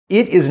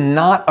It is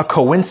not a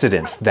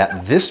coincidence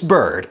that this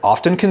bird,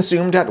 often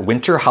consumed at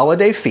winter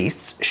holiday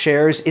feasts,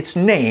 shares its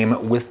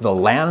name with the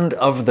land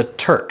of the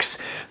Turks.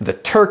 The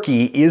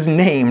turkey is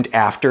named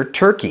after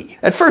Turkey.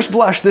 At first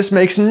blush, this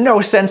makes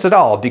no sense at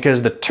all,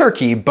 because the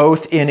turkey,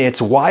 both in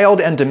its wild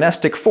and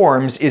domestic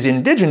forms, is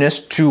indigenous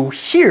to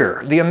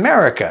here, the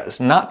Americas,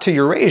 not to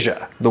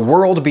Eurasia. The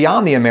world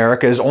beyond the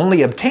Americas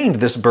only obtained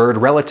this bird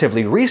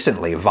relatively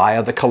recently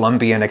via the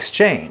Columbian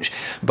Exchange.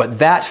 But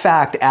that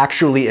fact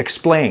actually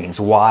explains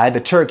why the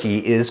turkey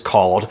is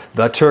called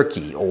the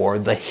turkey, or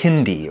the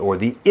Hindi, or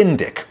the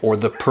Indic, or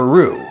the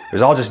Peru. It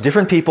was all just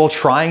different people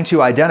trying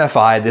to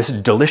identify this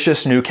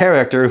delicious new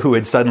character who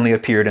had suddenly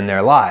appeared in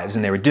their lives,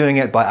 and they were doing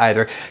it by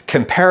either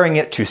comparing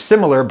it to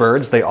similar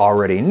birds they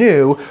already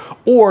knew,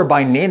 or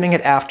by naming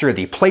it after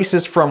the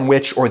places from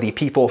which or the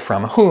people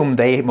from whom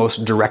they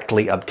most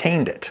directly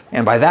obtained it.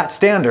 And by that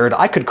standard,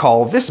 I could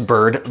call this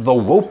bird the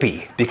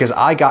Whoopie, because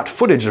I got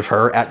footage of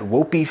her at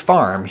Whoopie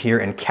Farm here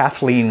in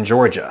Kathleen,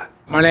 Georgia.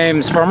 My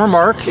name's Farmer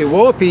Mark.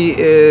 Whoopie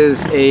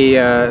is a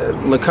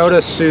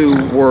Lakota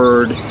Sioux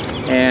word,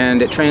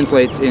 and it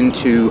translates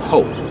into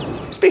hope.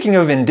 Speaking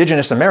of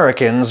indigenous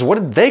Americans, what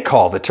did they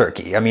call the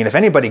turkey? I mean, if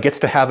anybody gets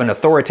to have an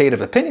authoritative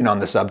opinion on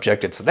the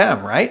subject, it's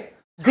them, right?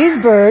 This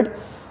bird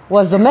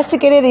was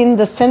domesticated in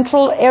the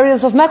central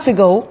areas of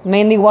Mexico,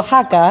 mainly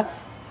Oaxaca,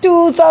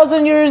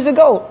 2,000 years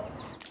ago.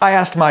 I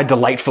asked my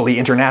delightfully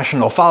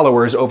international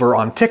followers over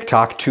on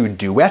TikTok to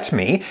duet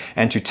me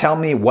and to tell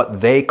me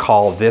what they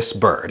call this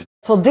bird.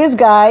 So this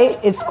guy,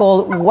 it's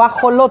called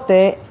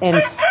guajolote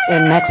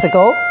in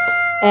Mexico,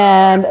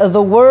 and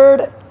the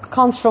word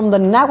comes from the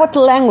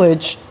Nahuatl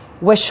language,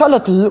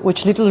 huexolotl,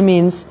 which literally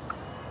means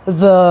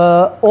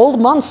the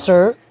old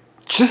monster.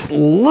 Just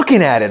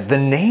looking at it, the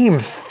name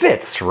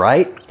fits,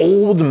 right?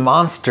 Old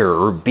monster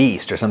or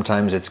beast, or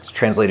sometimes it's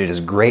translated as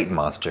great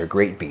monster,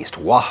 great beast.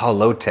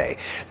 Guajolote.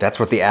 That's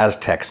what the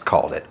Aztecs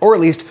called it. Or at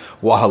least,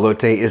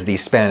 guajolote is the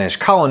Spanish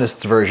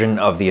colonists' version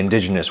of the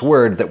indigenous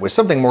word that was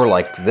something more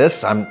like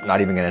this. I'm not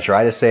even going to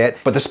try to say it.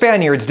 But the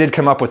Spaniards did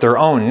come up with their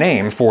own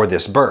name for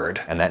this bird,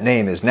 and that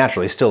name is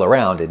naturally still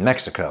around in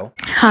Mexico.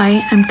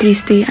 Hi, I'm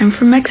Christy. I'm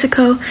from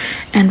Mexico,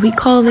 and we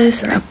call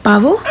this a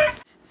pavo.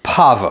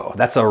 Pavo.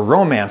 That's a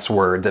Romance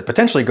word that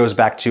potentially goes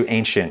back to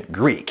ancient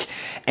Greek.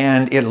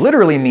 And it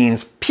literally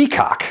means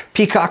peacock.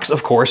 Peacocks,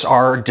 of course,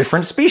 are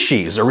different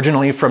species,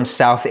 originally from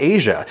South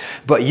Asia.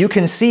 But you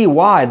can see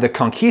why the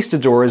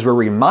conquistadors were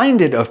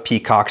reminded of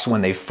peacocks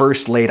when they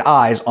first laid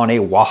eyes on a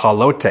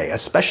guajolote,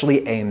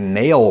 especially a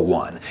male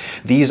one.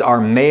 These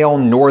are male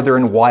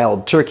northern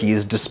wild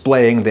turkeys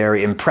displaying their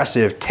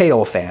impressive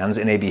tail fans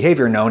in a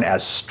behavior known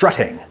as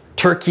strutting.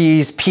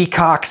 Turkeys,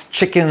 peacocks,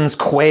 chickens,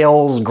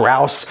 quails,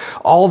 grouse,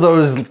 all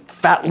those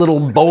fat little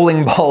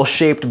bowling ball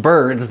shaped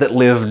birds that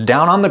live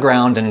down on the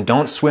ground and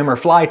don't swim or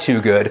fly too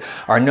good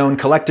are known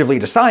collectively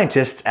to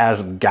scientists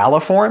as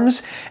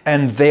galliforms,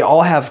 and they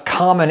all have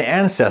common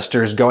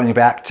ancestors going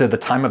back to the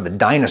time of the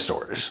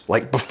dinosaurs,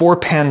 like before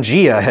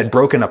Pangaea had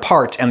broken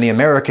apart and the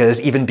Americas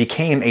even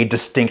became a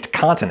distinct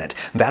continent.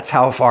 That's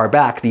how far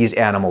back these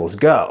animals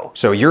go.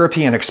 So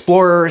European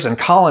explorers and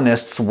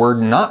colonists were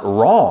not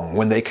wrong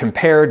when they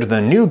compared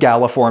the new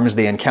galliforms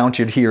they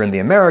encountered here in the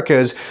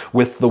Americas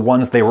with the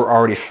ones they were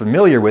already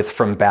familiar with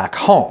from back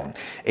home.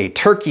 A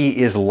turkey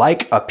is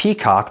like a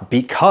peacock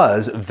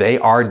because they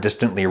are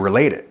distantly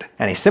related.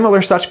 And a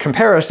similar such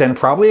comparison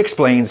probably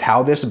explains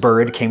how this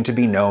bird came to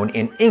be known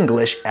in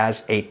English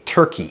as a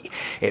turkey.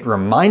 It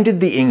reminded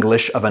the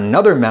English of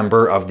another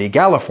member of the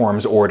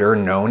galliforms order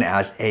known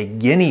as a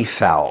guinea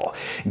fowl.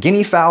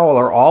 Guinea fowl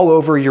are all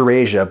over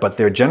Eurasia, but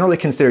they're generally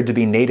considered to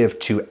be native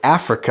to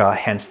Africa,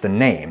 hence the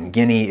name.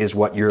 Guinea is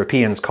what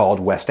Europeans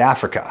called West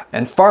Africa.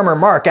 And Farmer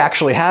Mark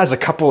actually has a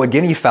couple of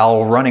guinea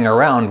fowl running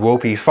around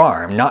Whoopie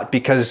Farm, not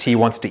because he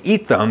wants to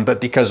eat them, but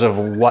because of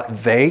what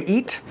they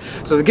eat.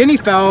 So the guinea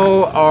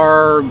fowl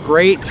are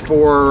great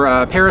for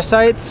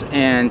parasites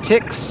and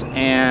ticks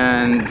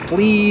and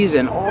fleas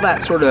and all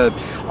those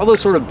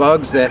sort of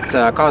bugs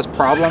that cause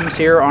problems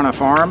here on a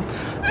farm.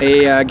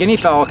 A guinea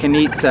fowl can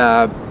eat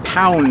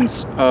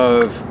pounds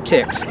of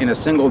ticks in a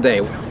single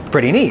day.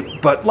 Pretty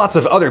neat, but lots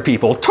of other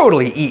people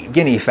totally eat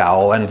guinea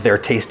fowl and their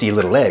tasty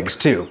little eggs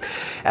too.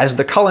 As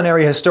the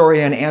culinary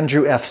historian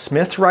Andrew F.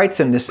 Smith writes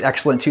in this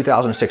excellent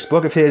 2006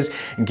 book of his,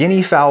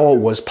 guinea fowl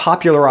was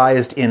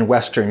popularized in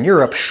Western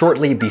Europe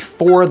shortly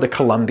before the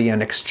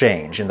Columbian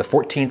Exchange in the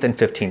 14th and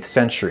 15th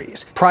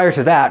centuries. Prior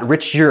to that,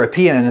 rich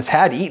Europeans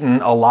had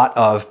eaten a lot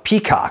of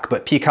peacock,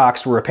 but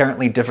peacocks were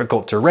apparently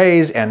difficult to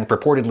raise and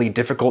purportedly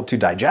difficult to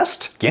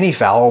digest. Guinea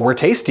fowl were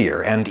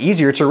tastier and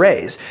easier to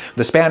raise.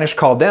 The Spanish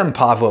called them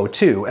pavo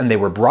 1202, and they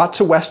were brought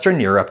to Western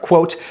Europe,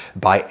 quote,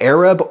 by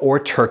Arab or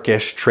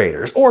Turkish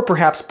traders, or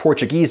perhaps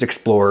Portuguese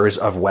explorers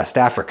of West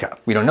Africa.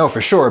 We don't know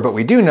for sure, but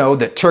we do know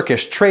that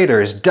Turkish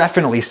traders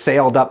definitely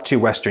sailed up to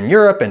Western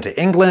Europe and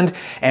to England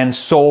and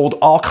sold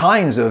all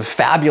kinds of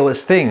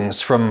fabulous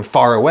things from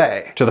far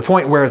away, to the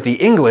point where the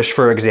English,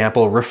 for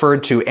example,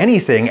 referred to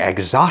anything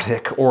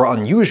exotic or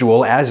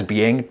unusual as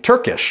being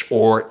Turkish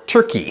or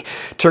Turkey.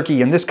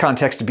 Turkey in this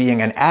context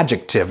being an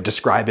adjective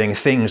describing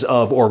things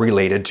of or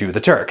related to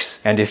the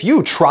Turks. And if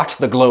you trot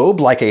the globe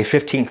like a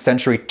 15th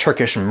century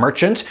Turkish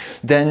merchant,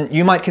 then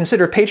you might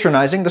consider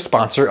patronizing the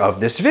sponsor of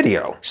this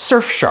video,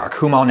 Surfshark,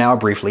 whom I'll now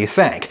briefly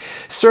thank.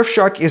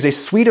 Surfshark is a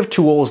suite of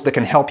tools that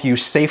can help you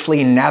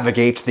safely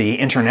navigate the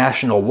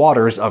international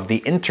waters of the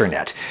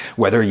internet,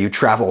 whether you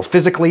travel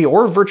physically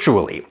or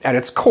virtually. At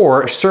its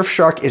core,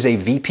 Surfshark is a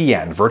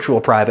VPN,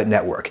 virtual private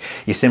network.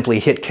 You simply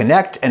hit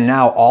connect, and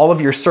now all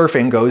of your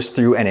surfing goes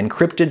through an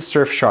encrypted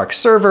Surfshark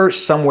server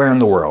somewhere in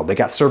the world. They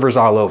got servers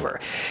all over.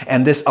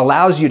 And this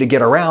allows you to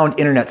get around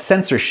internet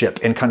censorship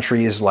in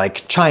countries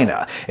like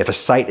China. If a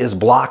site is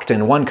blocked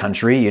in one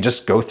country, you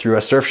just go through a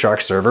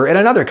Surfshark server in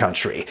another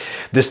country.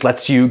 This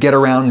lets you get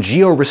around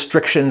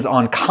geo-restrictions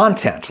on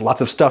content.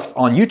 Lots of stuff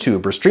on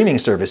YouTube or streaming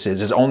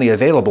services is only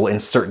available in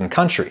certain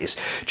countries.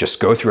 Just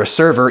go through a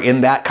server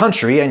in that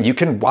country and you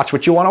can watch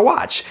what you want to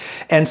watch.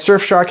 And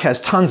Surfshark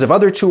has tons of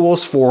other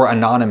tools for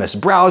anonymous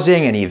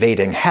browsing and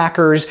evading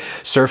hackers.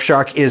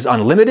 Surfshark is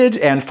unlimited,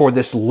 and for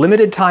this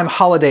limited time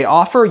holiday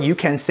offer, you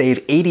can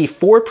save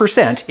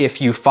 84%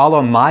 if you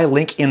follow my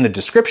link in the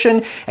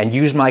description and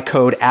use my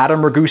code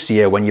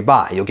AdamRagusea when you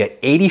buy. You'll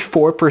get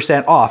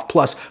 84% off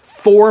plus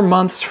 4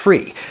 months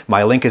free.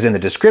 My link is in the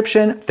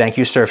description. Thank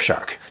you,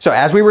 Surfshark. So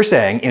as we were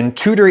saying, in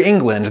Tudor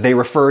England, they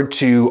referred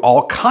to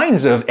all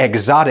kinds of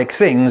exotic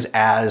things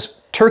as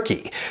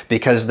Turkey,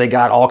 because they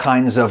got all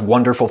kinds of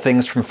wonderful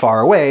things from far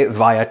away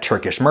via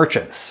Turkish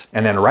merchants.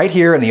 And then right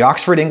here in the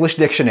Oxford English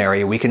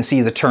Dictionary, we can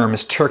see the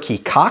terms turkey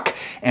cock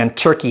and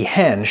turkey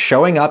hen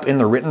showing up in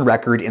the written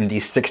record in the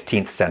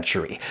 16th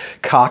century.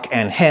 Cock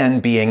and hen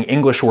being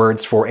English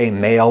words for a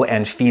male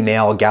and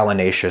female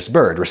gallinaceous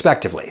bird,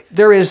 respectively.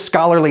 There is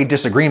scholarly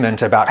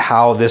disagreement about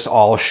how this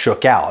all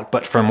shook out,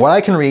 but from what I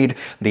can read,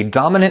 the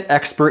dominant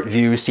expert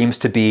view seems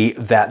to be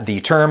that the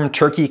term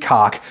turkey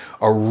cock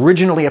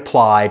originally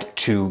applied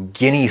to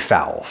guinea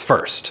fowl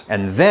first,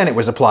 and then it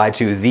was applied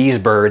to these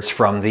birds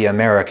from the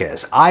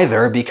Americas,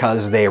 either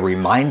because they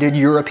reminded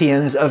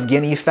Europeans of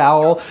guinea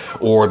fowl,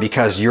 or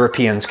because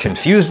Europeans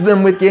confused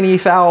them with guinea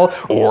fowl,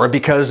 or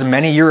because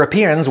many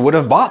Europeans would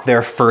have bought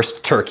their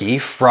first turkey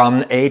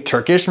from a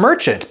Turkish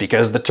merchant,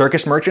 because the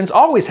Turkish merchants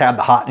always had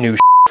the hot new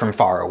from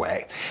far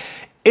away.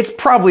 It's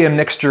probably a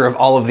mixture of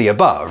all of the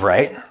above,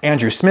 right?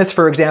 Andrew Smith,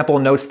 for example,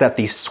 notes that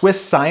the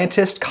Swiss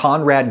scientist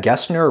Konrad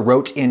Gessner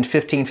wrote in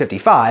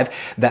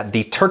 1555 that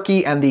the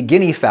turkey and the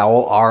guinea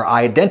fowl are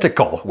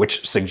identical,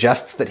 which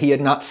suggests that he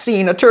had not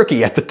seen a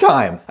turkey at the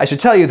time. I should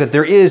tell you that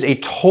there is a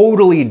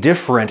totally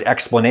different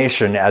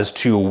explanation as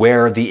to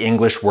where the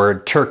English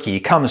word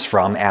turkey comes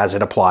from as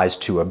it applies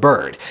to a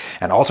bird.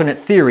 An alternate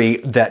theory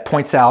that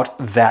points out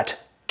that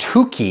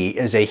Tuki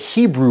is a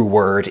Hebrew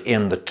word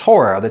in the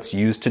Torah that's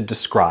used to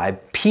describe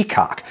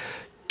peacock.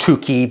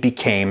 Tuki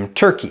became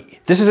turkey.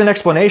 This is an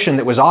explanation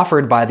that was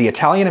offered by the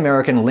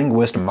Italian-American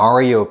linguist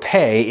Mario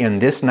Pei in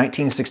this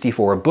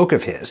 1964 book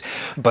of his,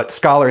 but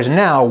scholars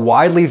now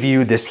widely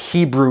view this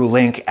Hebrew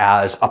link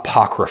as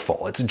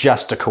apocryphal. It's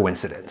just a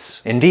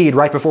coincidence. Indeed,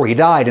 right before he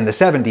died in the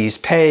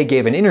 70s, Pei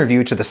gave an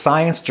interview to the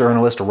science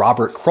journalist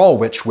Robert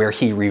Krulwich where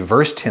he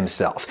reversed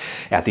himself.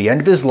 At the end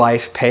of his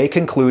life, Pei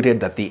concluded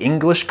that the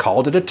English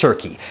called it a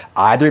turkey,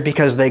 either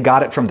because they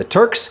got it from the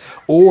Turks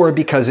or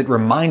because it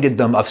reminded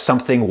them of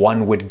something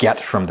one would get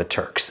from the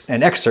Turks.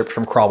 An excerpt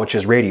from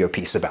Krulwich's radio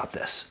piece about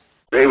this.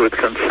 They would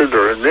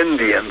consider an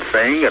Indian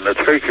thing and a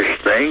Turkish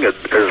thing as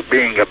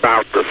being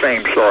about the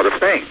same sort of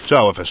thing.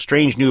 So if a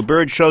strange new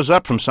bird shows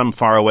up from some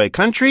faraway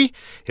country,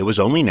 it was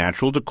only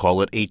natural to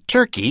call it a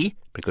turkey,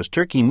 because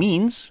turkey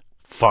means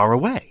far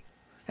away.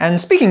 And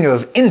speaking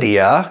of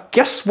India,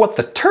 guess what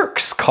the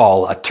Turks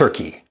call a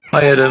turkey?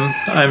 Hi Adam,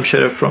 I'm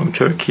Sheref from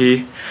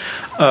Turkey.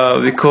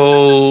 We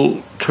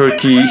call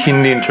Turkey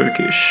Hindi in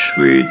Turkish,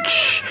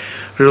 which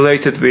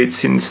related with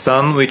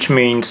Hindustan, which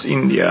means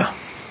India.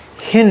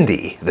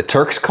 Hindi. The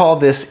Turks call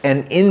this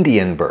an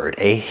Indian bird,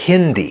 a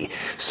Hindi.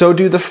 So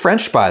do the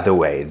French, by the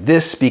way.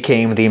 This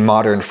became the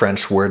modern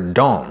French word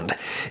dinde.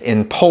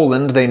 In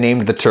Poland, they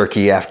named the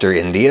turkey after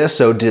India,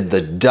 so did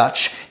the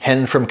Dutch.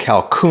 Hen from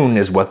Kalkoen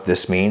is what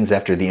this means,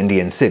 after the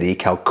Indian city,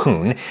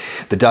 Kalkoen.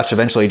 The Dutch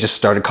eventually just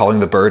started calling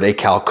the bird a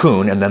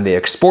kalkoen, and then they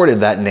exported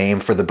that name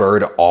for the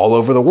bird all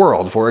over the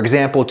world, for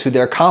example, to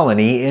their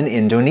colony in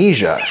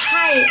Indonesia.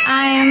 Hi,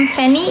 I am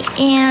Fanny,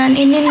 and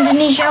in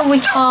Indonesia we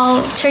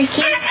call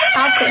turkey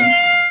kalkoen.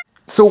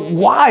 So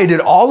why did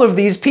all of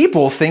these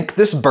people think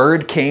this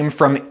bird came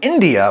from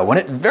India when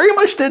it very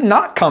much did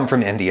not come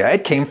from India?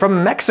 It came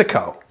from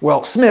Mexico.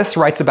 Well, Smith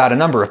writes about a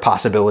number of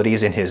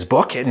possibilities in his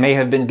book. It may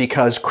have been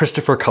because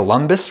Christopher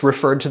Columbus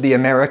referred to the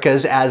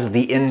Americas as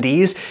the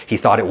Indies. He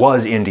thought it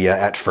was India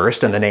at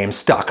first, and the name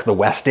stuck, the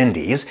West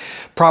Indies.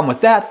 Problem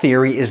with that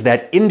theory is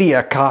that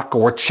India cock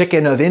or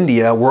chicken of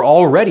India were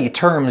already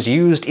terms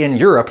used in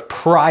Europe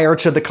prior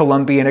to the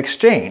Columbian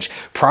Exchange,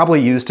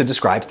 probably used to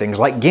describe things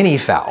like guinea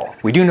fowl.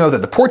 We do know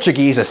that the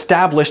Portuguese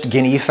established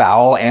guinea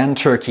fowl and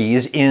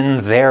turkeys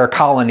in their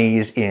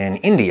colonies in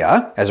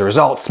India. As a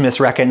result, Smith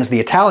reckons the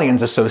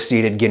Italians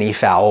associated guinea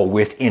fowl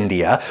with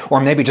India,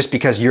 or maybe just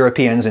because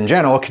Europeans in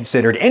general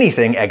considered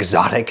anything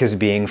exotic as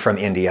being from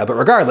India. But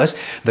regardless,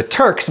 the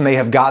Turks may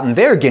have gotten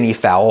their guinea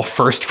fowl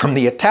first from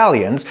the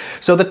Italians,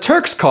 so the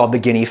Turks called the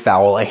guinea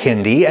fowl a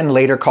hindi and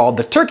later called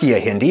the turkey a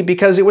hindi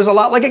because it was a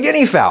lot like a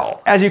guinea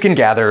fowl. As you can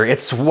gather,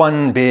 it's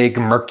one big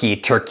murky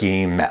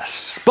turkey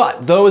mess.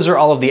 But those are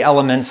all of the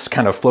elements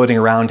kind of floating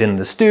around in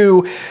the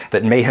stew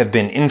that may have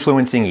been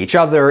influencing each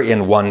other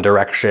in one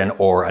direction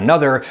or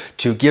another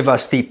to give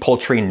us the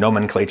poultry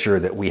nomenclature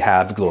that we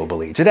have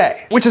globally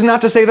today. Which is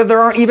not to say that there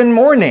aren't even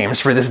more names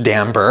for this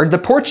damn bird. The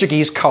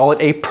Portuguese call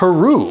it a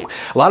Peru.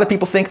 A lot of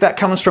people think that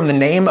comes from the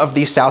name of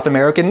the South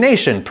American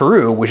nation,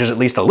 Peru, which is at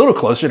least a little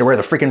closer to where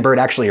the freaking bird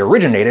actually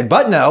originated.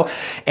 But no,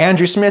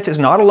 Andrew Smith is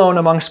not alone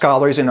among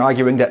scholars in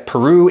arguing that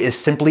Peru is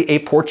simply a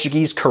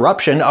Portuguese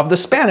corruption of the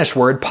Spanish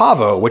word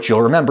pavo, which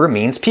you'll remember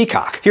means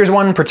peacock. Here's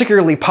one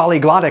particularly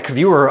polyglottic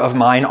viewer of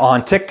mine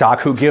on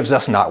TikTok who gives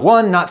us not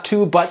one, not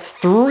two, but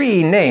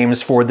 3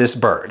 names for this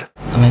bird.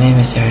 My name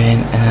is Arian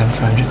and I'm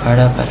from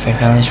Jakarta, but my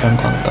family's from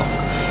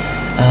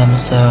Guangdong.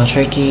 So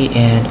turkey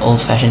in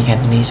old-fashioned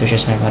Cantonese, which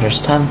is my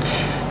mother's tongue,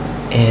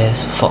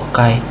 is phok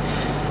kai.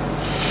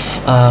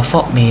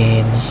 Phok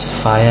means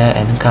fire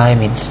and kai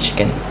means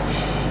chicken.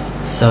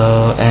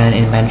 So, and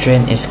in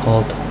Mandarin it's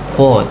called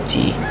huo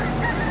ji.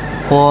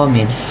 Huo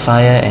means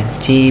fire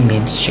and ji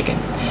means chicken.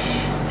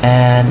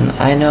 And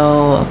I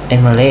know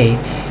in Malay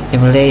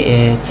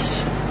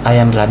it's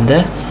ayam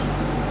Belanda.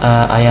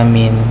 Ayam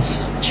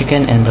means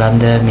chicken and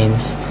Belanda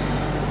means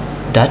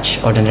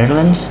Dutch or the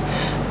Netherlands,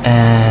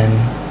 and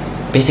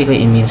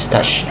basically it means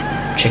Dutch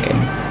chicken.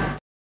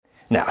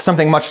 Now,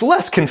 something much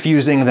less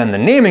confusing than the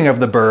naming of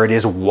the bird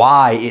is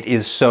why it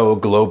is so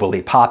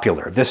globally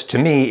popular. This, to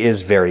me,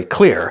 is very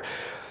clear.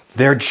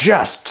 They're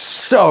just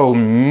so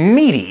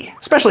meaty,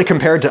 especially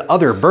compared to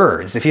other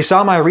birds. If you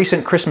saw my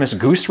recent Christmas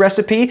goose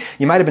recipe,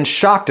 you might have been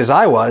shocked as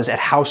I was at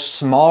how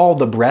small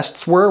the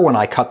breasts were when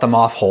I cut them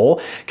off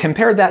whole.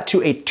 Compare that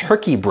to a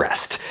turkey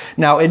breast.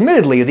 Now,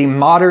 admittedly, the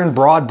modern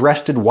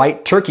broad-breasted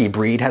white turkey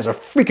breed has a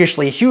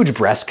freakishly huge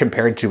breast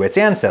compared to its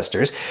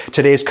ancestors.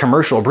 Today's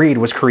commercial breed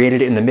was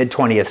created in the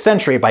mid-20th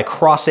century by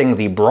crossing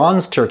the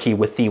bronze turkey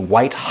with the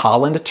white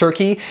Holland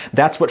turkey.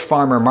 That's what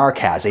Farmer Mark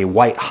has, a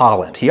white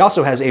Holland. He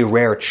also has a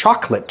rare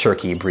chocolate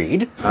turkey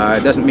breed.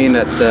 It doesn't mean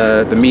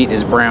that the meat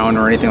is brown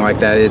or anything like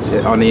that. It's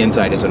on the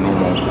inside. It's a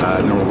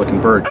normal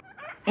looking bird.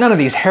 None of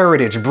these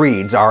heritage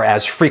breeds are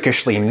as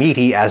freakishly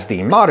meaty as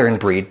the modern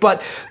breed,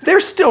 but they're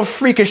still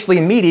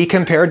freakishly meaty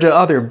compared to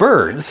other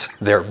birds.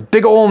 They're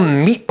big ol'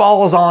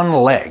 meatballs on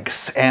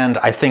legs, and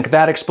I think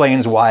that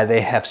explains why they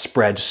have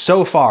spread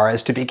so far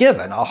as to be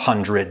given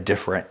 100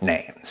 different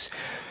names.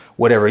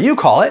 Whatever you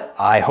call it,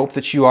 I hope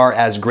that you are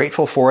as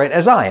grateful for it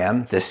as I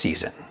am this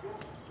season.